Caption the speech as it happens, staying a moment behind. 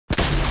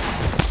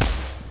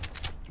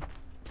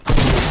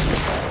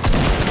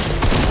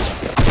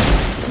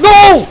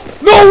No!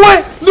 No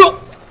way! No!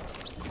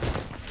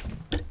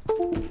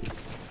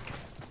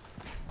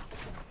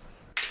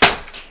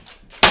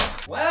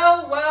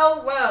 Well,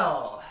 well,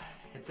 well.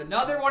 It's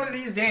another one of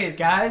these days,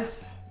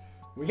 guys.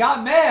 We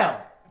got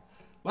mail.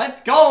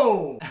 Let's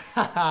go!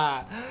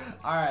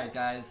 Alright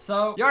guys,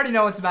 so you already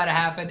know what's about to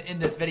happen in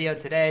this video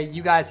today.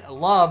 You guys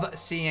love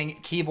seeing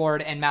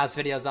keyboard and mouse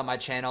videos on my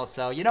channel,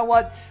 so you know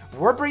what?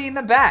 We're bringing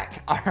them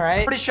back,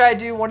 alright? Pretty sure I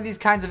do one of these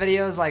kinds of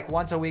videos like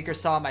once a week or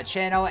so on my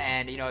channel,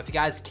 and you know, if you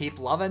guys keep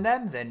loving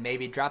them, then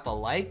maybe drop a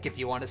like if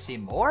you want to see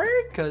more,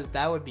 because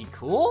that would be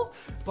cool.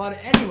 But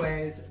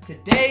anyways,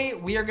 today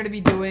we are going to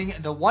be doing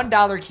the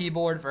 $1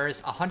 keyboard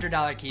versus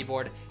 $100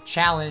 keyboard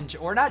challenge,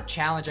 or not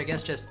challenge, I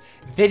guess just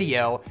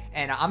video,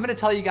 and I'm going to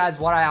tell you guys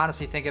what I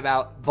honestly think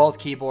about both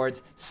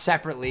keyboards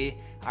separately,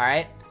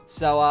 alright?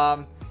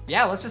 So,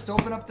 yeah, let's just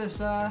open up this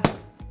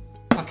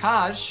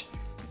package.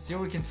 See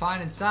what we can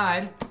find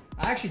inside.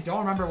 I actually don't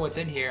remember what's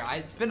in here.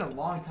 It's been a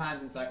long time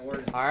since I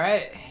ordered. All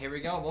right, here we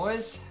go,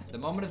 boys. The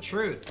moment of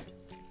truth.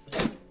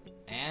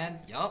 And,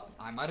 yup,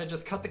 I might have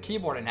just cut the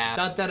keyboard in half.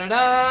 Da da da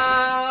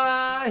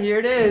da! Here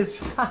it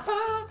is.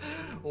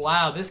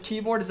 Wow, this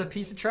keyboard is a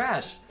piece of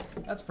trash.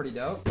 That's pretty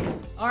dope.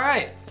 All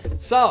right,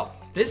 so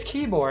this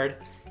keyboard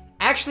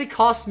actually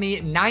cost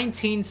me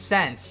 19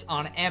 cents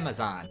on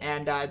Amazon.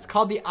 And it's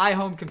called the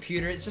iHome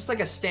computer. It's just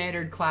like a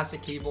standard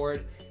classic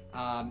keyboard.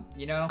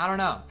 You know, I don't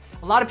know.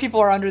 A lot of people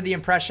are under the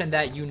impression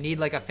that you need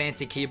like a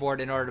fancy keyboard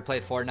in order to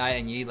play Fortnite,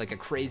 and you need like a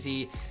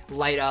crazy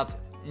light up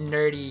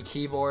nerdy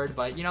keyboard,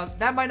 but you know,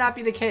 that might not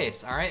be the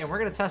case. All right, and we're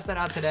gonna test that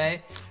out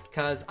today,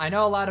 because I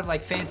know a lot of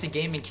like fancy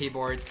gaming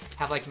keyboards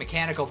have like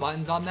mechanical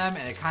buttons on them,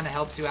 and it kind of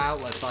helps you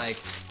out with like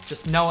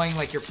just knowing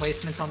like your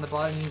placements on the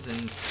buttons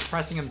and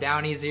pressing them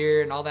down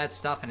easier and all that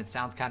stuff, and it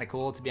sounds kind of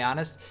cool, to be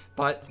honest.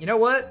 But you know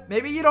what?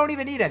 Maybe you don't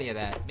even need any of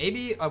that.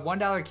 Maybe a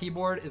 $1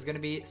 keyboard is gonna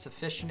be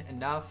sufficient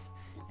enough,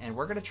 and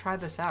we're gonna try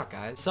this out,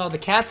 guys. So the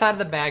cat's out of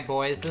the bag,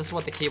 boys. This is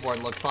what the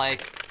keyboard looks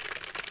like.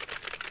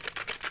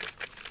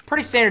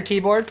 Pretty standard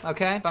keyboard,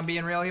 okay, if I'm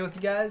being real here with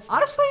you guys.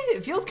 Honestly,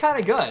 it feels kind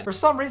of good. For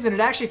some reason, it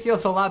actually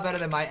feels a lot better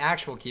than my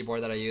actual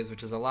keyboard that I use,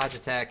 which is a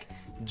Logitech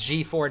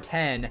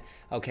G410,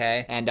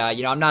 okay? And,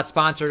 you know, I'm not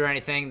sponsored or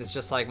anything. This is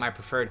just, like, my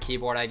preferred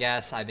keyboard, I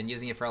guess. I've been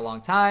using it for a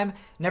long time.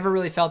 Never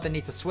really felt the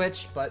need to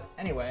switch, but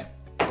anyway.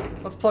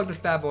 Let's plug this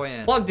bad boy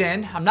in. Plugged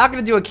in. I'm not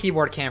gonna do a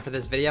keyboard cam for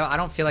this video. I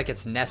don't feel like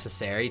it's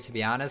necessary, to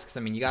be honest, because I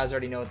mean, you guys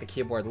already know what the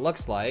keyboard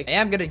looks like. I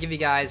am gonna give you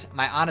guys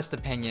my honest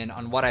opinion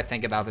on what I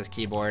think about this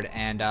keyboard,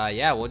 and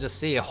yeah, we'll just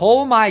see.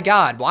 Oh my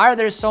god, why are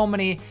there so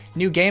many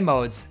new game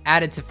modes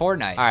added to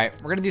Fortnite? All right,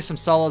 we're gonna do some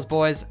solos,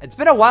 boys. It's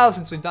been a while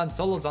since we've done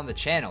solos on the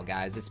channel,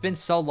 guys. It's been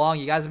so long.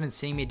 You guys have been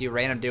seeing me do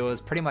random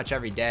duos pretty much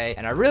every day,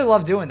 and I really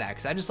love doing that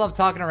because I just love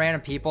talking to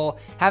random people,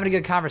 having a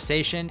good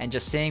conversation, and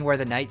just seeing where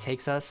the night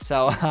takes us.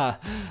 So,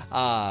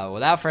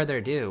 without further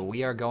ado,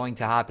 we are going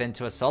to hop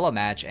into a solo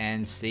match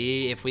and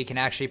see if we can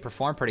actually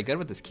perform pretty good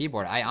with this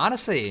keyboard.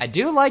 I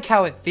do like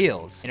how it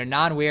feels in a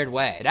non-weird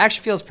way. It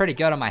actually feels pretty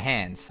good on my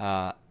hands.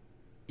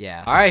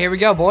 Yeah. All right, here we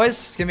go, boys.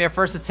 It's gonna be our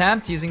first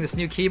attempt using this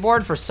new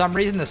keyboard. For some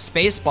reason, the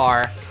space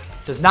bar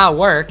does not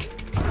work.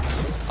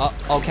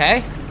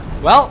 Okay.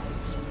 Well,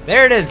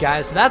 there it is,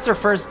 guys. So that's our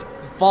first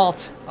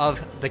fault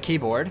of the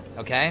keyboard,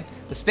 okay?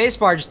 The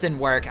spacebar just didn't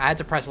work. I had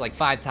to press it like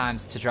 5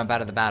 times to jump out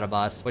of the battle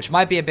bus, which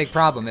might be a big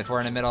problem if we're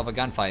in the middle of a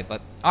gunfight,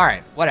 but all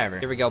right, whatever.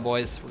 Here we go,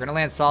 boys. We're gonna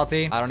land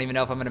salty. I don't even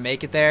know if I'm gonna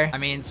make it there. I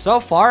mean, so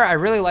far, I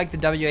really like the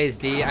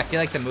WASD. I feel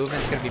like the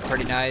movement's gonna be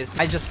pretty nice.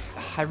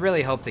 I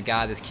really hope to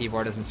God this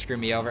keyboard doesn't screw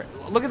me over.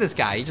 Look at this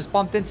guy. He just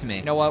bumped into me.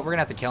 You know what? We're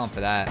gonna have to kill him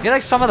for that. I feel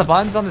like some of the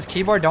buttons on this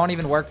keyboard don't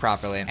even work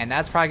properly, and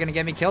that's probably gonna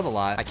get me killed a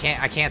lot. I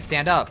can't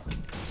stand up.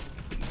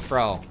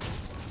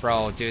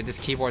 Bro, dude, this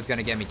keyboard's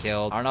gonna get me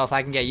killed. I don't know if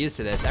I can get used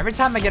to this. Every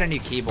time I get a new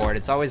keyboard,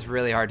 it's always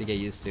really hard to get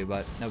used to,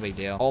 but no big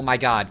deal. Oh my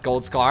god,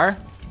 gold scar.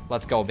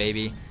 Let's go,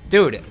 baby.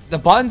 Dude, the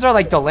buttons are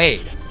like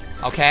delayed,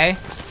 okay?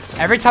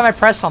 Every time I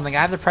press something,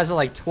 I have to press it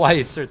like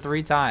twice or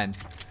 3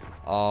 times.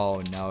 Oh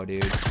no,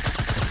 dude.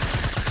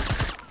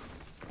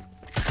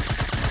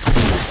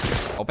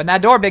 Open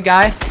that door, big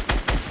guy.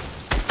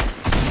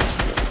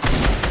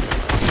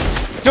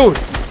 Dude.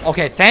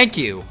 Okay, thank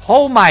you.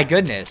 Oh my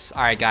goodness.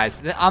 All right,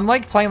 guys. I'm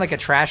like playing like a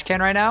trash can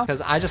right now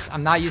because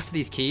I'm not used to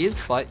these keys,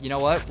 but you know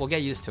what? We'll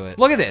get used to it.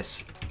 Look at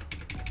this.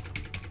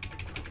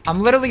 I'm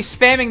literally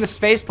spamming the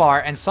space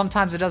bar and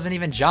sometimes it doesn't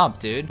even jump,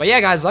 dude. But yeah,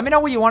 guys, let me know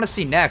what you want to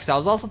see next. I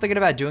was also thinking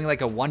about doing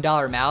like a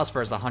 $1 mouse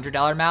versus a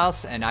 $100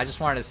 mouse, and I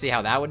just wanted to see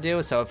how that would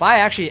do. So if I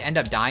actually end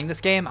up dying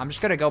this game, I'm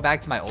just going to go back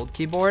to my old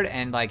keyboard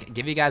and like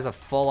give you guys a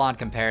full-on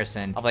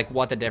comparison of like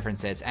what the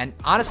difference is. And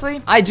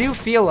honestly, I do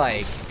feel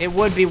like it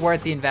would be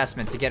worth the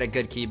investment to get a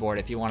good keyboard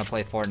if you want to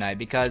play Fortnite,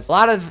 because a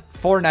lot of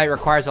Fortnite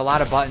requires a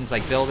lot of buttons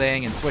like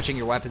building and switching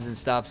your weapons and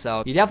stuff.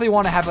 So you definitely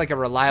want to have like a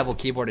reliable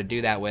keyboard to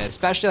do that with,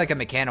 especially like a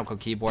mechanical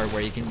keyboard keyboard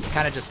where you can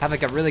kind of just have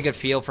like a really good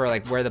feel for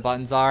like where the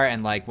buttons are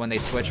and like when they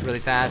switch really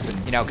fast.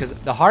 And you know, because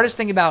the hardest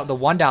thing about the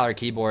 $1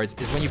 keyboards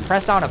is when you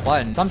press down a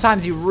button,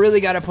 sometimes you really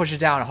got to push it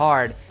down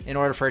hard in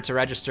order for it to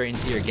register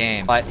into your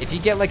game. But if you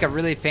get like a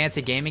really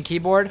fancy gaming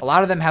keyboard, a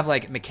lot of them have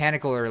like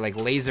mechanical or like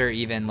laser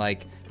even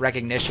like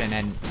recognition,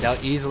 and they'll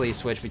easily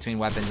switch between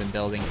weapons and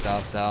building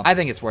stuff. So I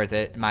think it's worth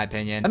it in my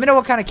opinion. Let me know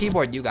what kind of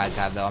keyboard you guys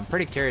have though. I'm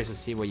pretty curious to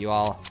see what you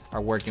all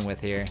are working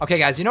with here. Okay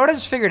guys, you know what I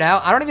just figured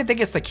out? I don't even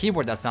think it's the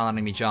keyboard that's not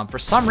letting me jump. For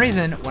some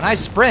reason, when I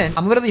sprint,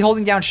 I'm literally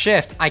holding down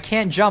shift. I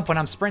can't jump when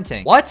I'm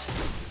sprinting. What?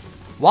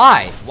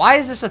 Why? Why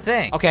is this a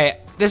thing? Okay,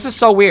 this is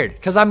so weird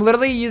because I'm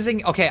literally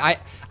using, okay, I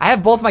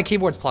have both my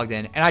keyboards plugged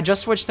in and I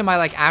just switched to my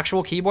like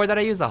actual keyboard that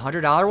I use, the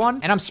 $100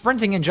 one, and I'm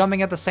sprinting and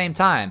jumping at the same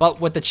time. But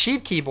with the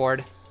cheap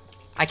keyboard,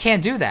 I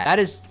can't do that. That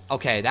is,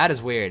 okay, that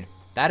is weird.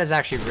 That is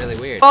actually really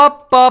weird.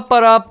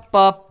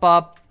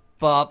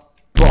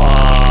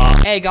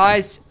 Hey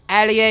guys,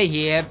 Allier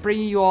here,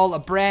 bringing you all a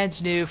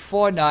brand new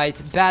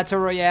Fortnite Battle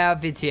Royale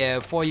video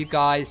for you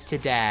guys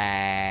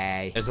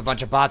today. There's a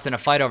bunch of bots in a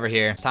fight over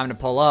here. It's time to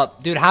pull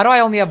up. Dude, how do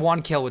I only have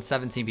 1 kill with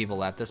 17 people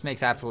left? This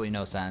makes absolutely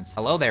no sense.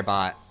 Hello there,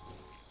 bot.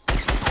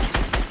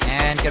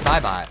 And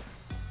goodbye, bot.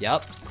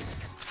 Yup.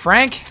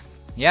 Frank,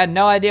 you had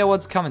no idea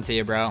what's coming to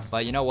you, bro.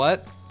 But you know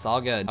what? It's all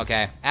good.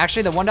 Okay.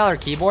 Actually, the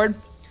 $1 keyboard,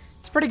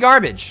 it's pretty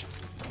garbage.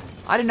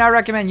 I do not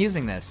recommend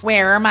using this.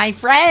 Where are my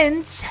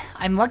friends?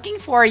 I'm looking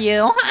for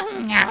you.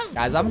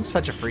 Guys, I'm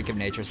such a freak of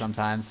nature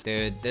sometimes.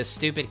 Dude, this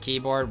stupid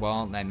keyboard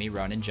won't let me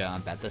run and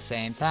jump at the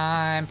same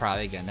time.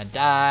 Probably gonna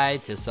die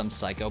to some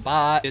psycho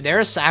bot. Dude,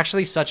 there's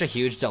actually such a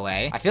huge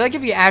delay. I feel like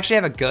if you actually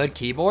have a good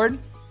keyboard,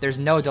 there's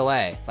no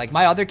delay. Like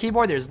my other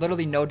keyboard, there's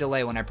literally no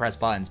delay when I press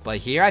buttons. But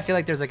here, I feel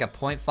like there's like a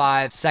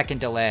 0.5 second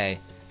delay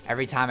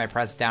every time I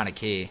press down a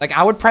key. Like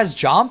I would press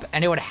jump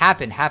and it would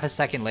happen half a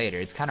second later.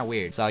 It's kind of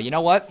weird. So you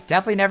know what?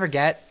 Definitely never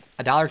get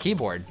a $1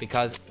 keyboard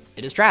because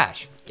it is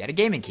trash. Get a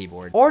gaming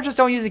keyboard. Or just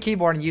don't use a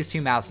keyboard and use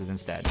 2 mouses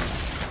instead.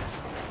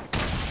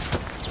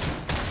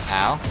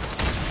 Ow.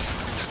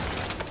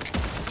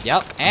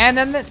 Yep. And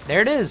then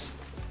there it is.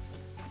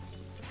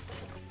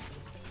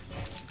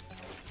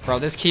 Bro,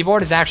 this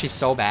keyboard is actually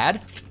so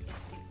bad.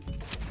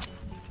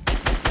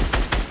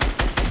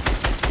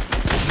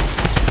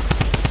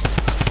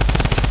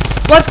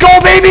 Let's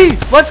go, baby!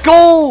 Let's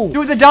go!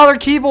 Dude, the $1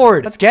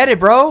 keyboard. Let's get it,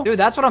 bro. Dude,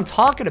 that's what I'm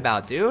talking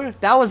about, dude.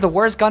 That was the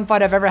worst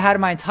gunfight I've ever had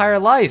in my entire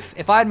life.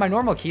 If I had my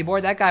normal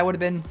keyboard, that guy would have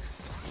been...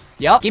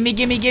 Yup. Gimme,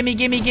 gimme, gimme,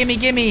 gimme, gimme,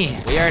 gimme.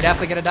 We are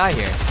definitely gonna die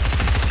here.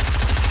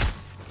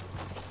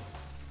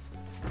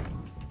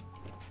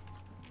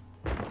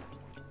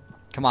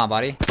 Come on,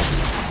 buddy.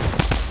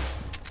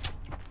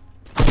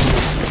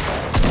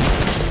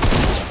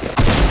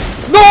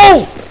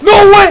 No!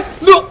 No way!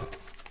 No!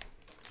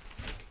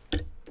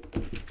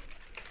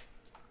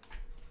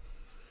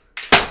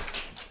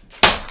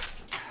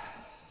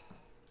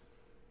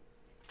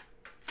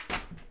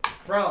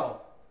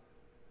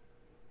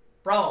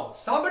 Bro,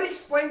 somebody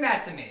explain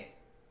that to me.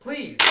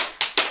 Please.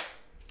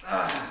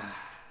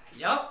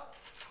 Yup.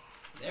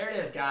 There it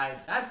is,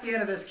 guys. That's the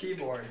end of this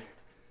keyboard.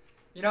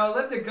 You know, I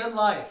lived a good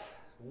life.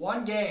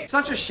 1 game.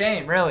 Such a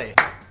shame, really.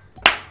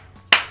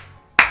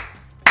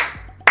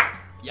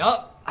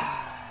 Yup.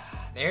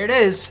 There it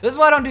is. This is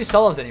why I don't do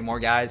solos anymore,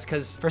 guys,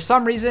 because for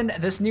some reason,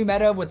 this new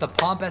meta with the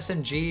pump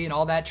SMG and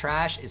all that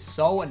trash is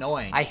so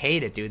annoying. I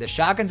hate it, dude. The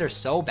shotguns are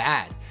so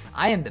bad.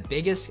 I am the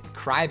biggest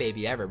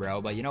crybaby ever, bro,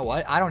 but you know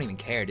what? I don't even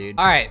care, dude.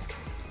 All right,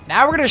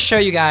 now we're gonna show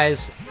you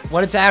guys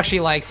what it's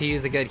actually like to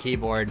use a good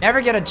keyboard. Never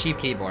get a cheap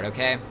keyboard,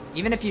 okay?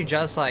 Even if you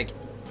just like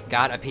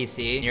got a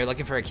PC and you're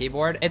looking for a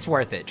keyboard, it's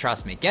worth it.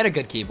 Trust me, get a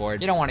good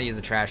keyboard. You don't want to use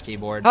a trash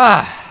keyboard.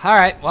 All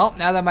right, well,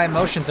 now that my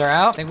emotions are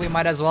out, I think we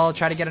might as well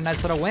try to get a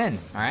nice little win.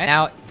 All right,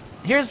 now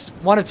here's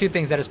one of 2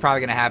 things that is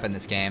probably gonna happen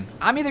this game.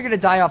 I'm either gonna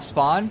die off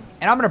spawn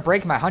and I'm gonna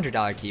break my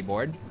 $100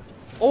 keyboard,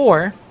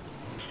 or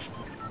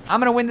I'm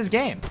gonna win this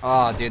game.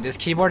 Oh, dude, this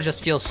keyboard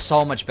just feels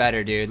so much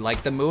better, dude.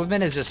 Like, the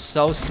movement is just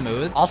so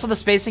smooth. Also, the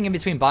spacing in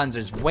between buttons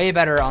is way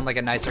better on, like,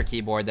 a nicer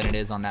keyboard than it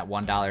is on that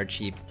 $1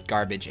 cheap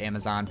garbage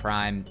Amazon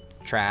Prime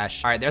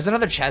trash. All right, there's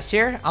another chest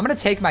here. I'm gonna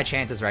take my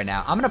chances right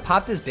now. I'm gonna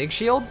pop this big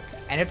shield,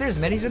 and if there's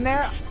minis in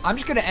there, I'm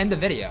just gonna end the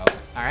video,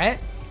 all right?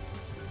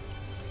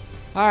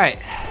 All right,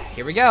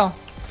 here we go.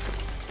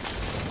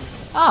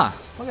 Ah,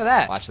 look at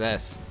that. Watch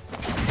this.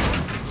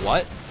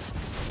 What?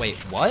 Wait,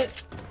 what?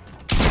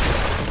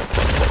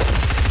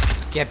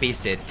 Get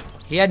beasted.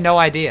 He had no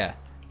idea.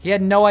 He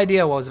had no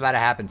idea what was about to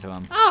happen to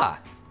him. Ah!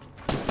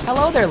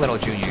 Hello there, little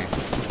junior.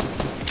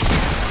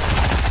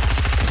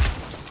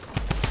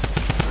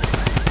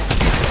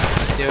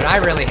 Dude, I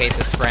really hate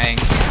this spraying.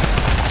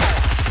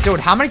 Dude,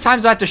 how many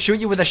times do I have to shoot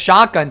you with a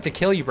shotgun to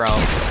kill you, bro?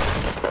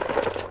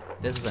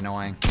 This is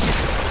annoying.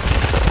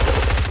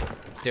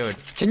 Dude,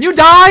 can you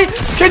die?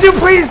 Can you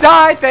please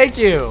die? Thank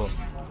you.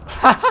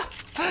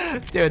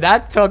 Dude,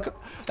 that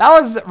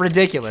was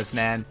ridiculous,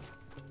 man.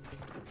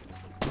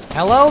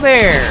 Hello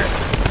there.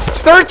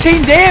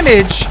 13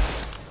 damage.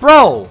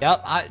 Bro.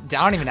 Yep, I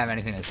don't even have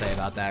anything to say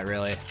about that,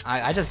 really.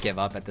 I just give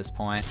up at this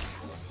point.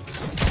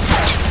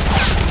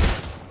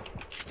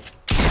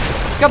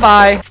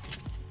 Goodbye.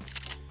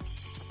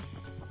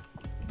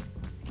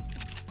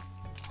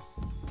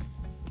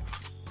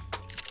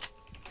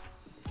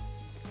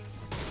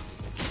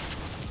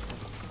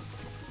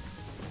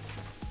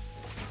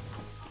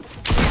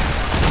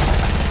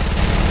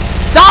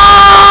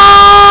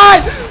 Die!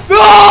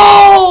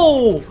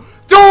 No!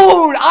 Dude,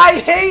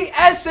 I hate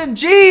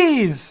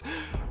SMGs!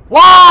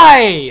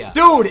 Why?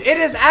 Dude, it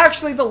is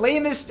actually the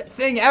lamest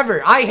thing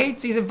ever. I hate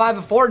Season 5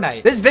 of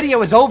Fortnite. This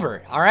video is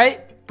over, all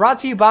right? Brought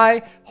to you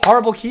by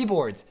Horrible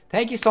Keyboards.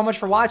 Thank you so much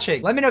for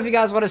watching. Let me know if you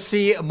guys want to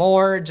see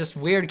more just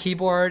weird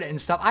keyboard and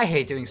stuff. I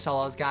hate doing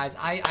solos, guys.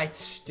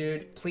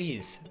 Dude,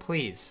 please,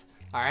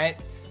 all right?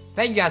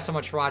 Thank you guys so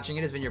much for watching.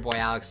 It has been your boy,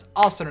 Alex,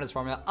 also known as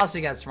Formula. I'll see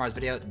you guys in tomorrow's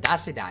video. До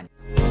свидания.